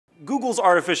Google's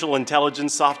artificial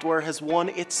intelligence software has won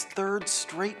its third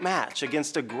straight match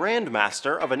against a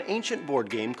Grandmaster of an ancient board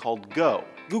game called Go.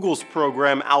 Google's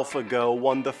program AlphaGo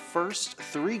won the first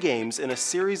 3 games in a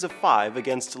series of 5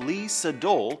 against Lee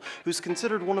Sedol, who's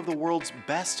considered one of the world's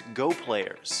best Go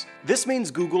players. This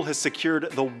means Google has secured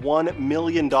the $1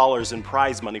 million in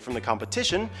prize money from the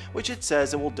competition, which it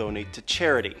says it will donate to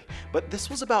charity. But this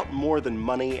was about more than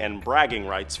money and bragging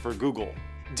rights for Google.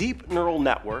 Deep neural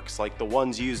networks, like the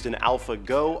ones used in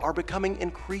AlphaGo, are becoming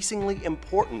increasingly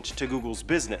important to Google's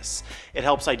business. It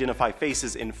helps identify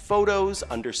faces in photos,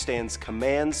 understands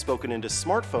commands spoken into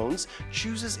smartphones,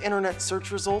 chooses internet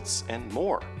search results, and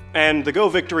more. And the Go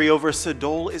victory over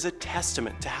Sedol is a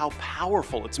testament to how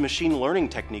powerful its machine learning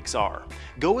techniques are.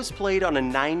 Go is played on a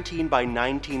 19 by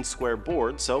 19 square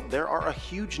board, so there are a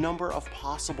huge number of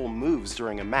possible moves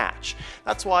during a match.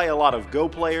 That's why a lot of Go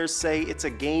players say it's a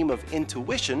game of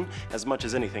intuition as much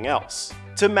as anything else.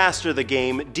 To master the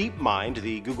game, DeepMind,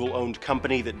 the Google-owned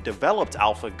company that developed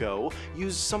AlphaGo,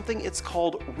 used something it's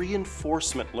called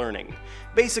reinforcement learning.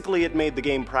 Basically, it made the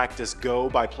game practice Go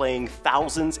by playing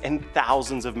thousands and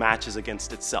thousands of matches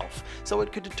against itself, so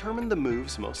it could determine the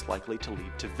moves most likely to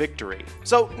lead to victory.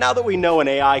 So now that we know an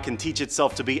AI can teach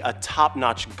itself to be a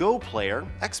top-notch Go player,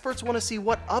 experts want to see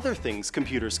what other things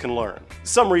computers can learn.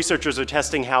 Some researchers are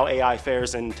testing how AI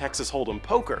fares in Texas Hold'em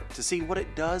poker to see what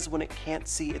it does when it can't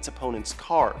see its opponent's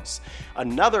cards.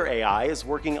 Another AI is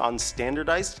working on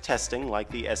standardized testing like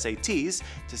the SATs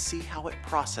to see how it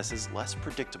processes less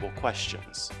predictable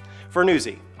questions. For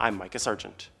Newsy, I'm Micah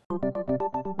Sargent.